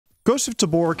Ghosts of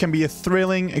Tabor can be a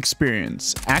thrilling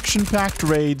experience. Action-packed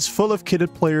raids full of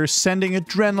kitted players sending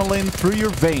adrenaline through your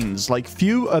veins like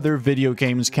few other video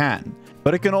games can.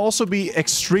 But it can also be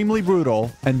extremely brutal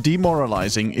and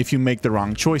demoralizing if you make the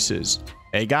wrong choices.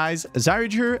 Hey guys,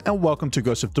 Xyrage here and welcome to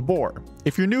Ghosts of Tabor.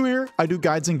 If you're new here, I do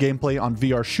guides and gameplay on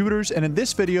VR shooters, and in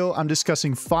this video I'm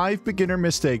discussing 5 beginner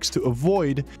mistakes to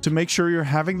avoid to make sure you're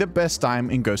having the best time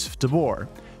in Ghosts of Tabor.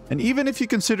 And even if you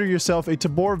consider yourself a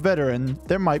Tabor veteran,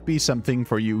 there might be something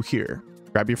for you here.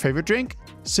 Grab your favorite drink,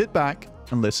 sit back,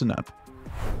 and listen up.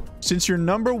 Since your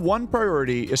number 1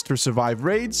 priority is to survive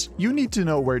raids, you need to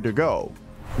know where to go.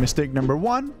 Mistake number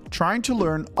 1, trying to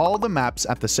learn all the maps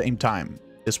at the same time.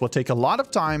 This will take a lot of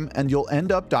time and you'll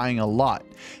end up dying a lot.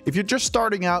 If you're just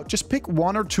starting out, just pick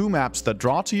 1 or 2 maps that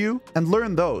draw to you and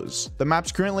learn those. The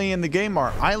maps currently in the game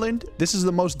are Island. This is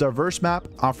the most diverse map,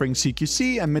 offering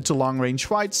CQC and mid to long range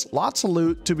fights, lots of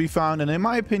loot to be found, and in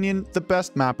my opinion, the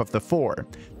best map of the 4.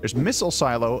 There's Missile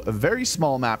Silo, a very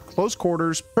small map, close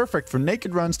quarters, perfect for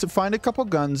naked runs to find a couple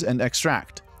guns and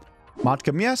extract.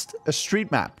 Matka Miest, a street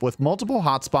map with multiple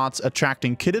hotspots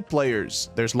attracting kitted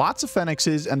players. There's lots of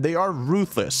phoenixes and they are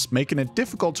ruthless, making it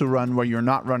difficult to run where you're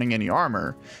not running any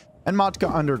armor. And Matka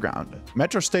Underground.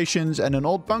 Metro stations and an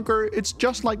old bunker, it's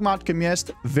just like Matka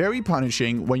Miest, very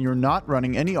punishing when you're not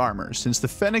running any armor, since the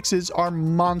phoenixes are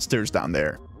monsters down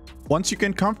there. Once you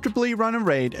can comfortably run a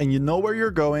raid and you know where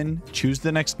you're going, choose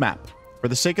the next map. For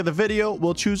the sake of the video,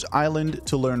 we'll choose Island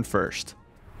to learn first.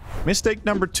 Mistake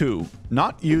number 2,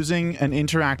 not using an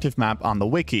interactive map on the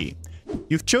wiki.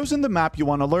 You've chosen the map you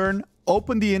want to learn,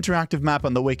 open the interactive map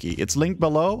on the wiki, it's linked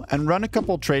below, and run a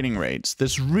couple training raids.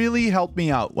 This really helped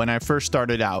me out when I first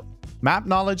started out. Map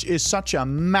knowledge is such a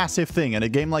massive thing in a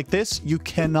game like this, you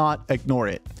cannot ignore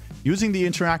it. Using the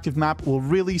interactive map will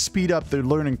really speed up the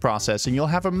learning process and you'll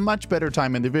have a much better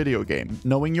time in the video game,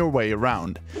 knowing your way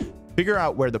around. Figure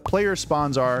out where the player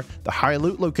spawns are, the high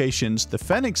loot locations, the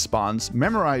Phoenix spawns,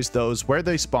 memorize those where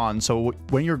they spawn so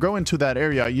when you're going to that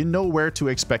area you know where to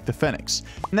expect the Phoenix.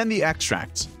 And then the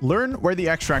extracts. Learn where the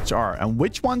extracts are and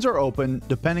which ones are open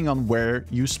depending on where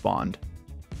you spawned.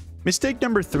 Mistake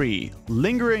number 3,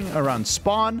 lingering around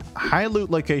spawn, high loot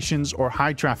locations, or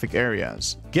high traffic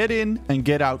areas. Get in and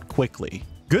get out quickly.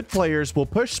 Good players will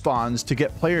push spawns to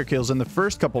get player kills in the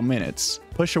first couple minutes.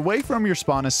 Push away from your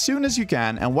spawn as soon as you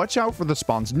can and watch out for the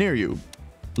spawns near you.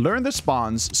 Learn the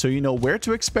spawns so you know where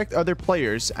to expect other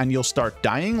players and you'll start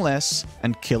dying less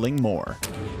and killing more.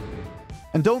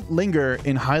 And don't linger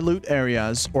in high loot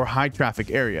areas or high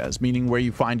traffic areas, meaning where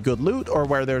you find good loot or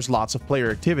where there's lots of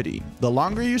player activity. The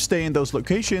longer you stay in those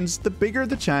locations, the bigger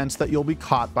the chance that you'll be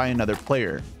caught by another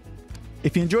player.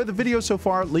 If you enjoyed the video so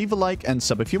far, leave a like and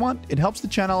sub if you want. It helps the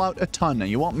channel out a ton and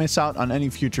you won't miss out on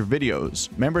any future videos.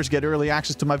 Members get early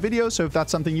access to my videos, so if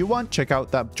that's something you want, check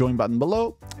out that join button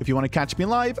below. If you want to catch me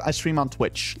live, I stream on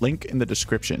Twitch, link in the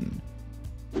description.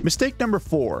 Mistake number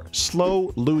 4,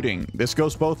 slow looting. This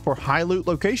goes both for high loot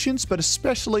locations, but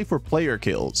especially for player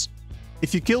kills.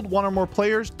 If you killed 1 or more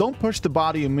players, don't push the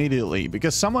body immediately,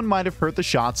 because someone might have heard the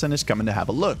shots and is coming to have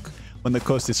a look. When the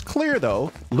coast is clear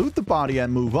though, loot the body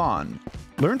and move on.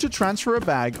 Learn to transfer a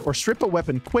bag or strip a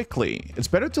weapon quickly. It's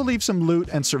better to leave some loot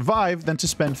and survive than to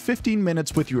spend 15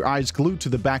 minutes with your eyes glued to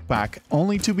the backpack,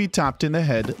 only to be tapped in the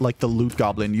head like the loot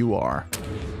goblin you are.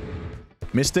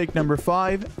 Mistake number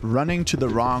 5, running to the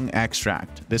wrong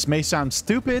extract. This may sound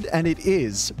stupid, and it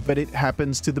is, but it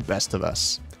happens to the best of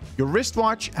us. Your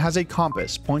wristwatch has a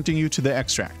compass pointing you to the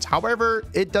extract. However,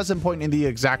 it doesn't point in the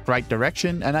exact right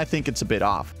direction, and I think it's a bit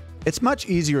off. It's much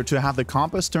easier to have the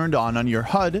compass turned on your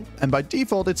HUD, and by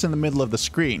default it's in the middle of the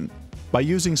screen. By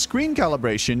using screen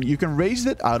calibration, you can raise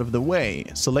it out of the way.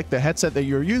 Select the headset that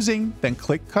you're using, then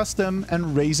click custom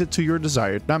and raise it to your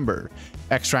desired number.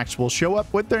 Extracts will show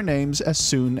up with their names as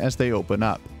soon as they open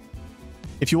up.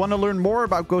 If you want to learn more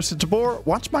about Ghosts of Tabor,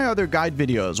 watch my other guide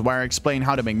videos where I explain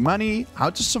how to make money, how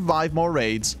to survive more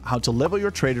raids, how to level your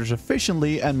traders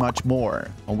efficiently, and much more.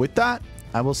 And with that,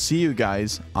 I will see you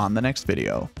guys on the next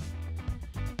video.